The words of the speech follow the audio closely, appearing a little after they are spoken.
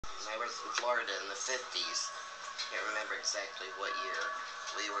I was in Florida in the 50s. Can't remember exactly what year.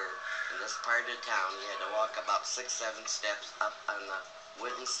 We were in this part of town. You had to walk about 6-7 steps up on the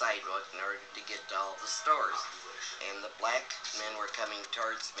wooden sidewalk in order to get to all the stores. And the black men were coming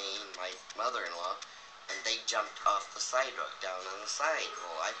towards me and my mother-in-law, and they jumped off the sidewalk down on the side.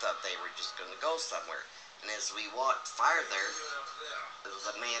 Well, I thought they were just going to go somewhere. And as we walked farther, there was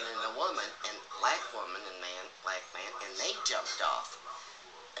a man and a woman, and black woman and man, black man, and they jumped off.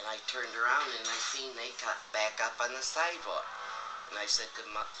 And I turned around and I seen they got back up on the sidewalk. And I said to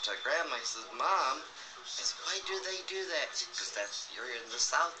Grandma, I said, Mom, I said, why do they do that? Because you're in the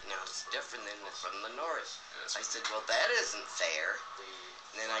South now. It's different than from the North. I said, well, that isn't fair.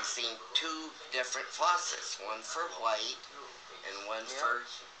 And then I seen 2 different faucets, one for white and one for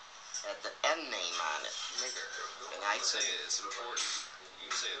had the N name on it, nigger. And I said, it's important.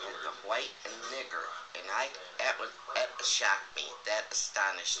 You say the word. The white and nigger. And that shocked me. That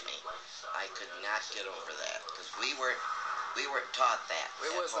astonished me. I could not get over that because we weren't taught that.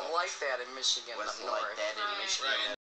 It wasn't like that in Michigan. It wasn't like that in Michigan.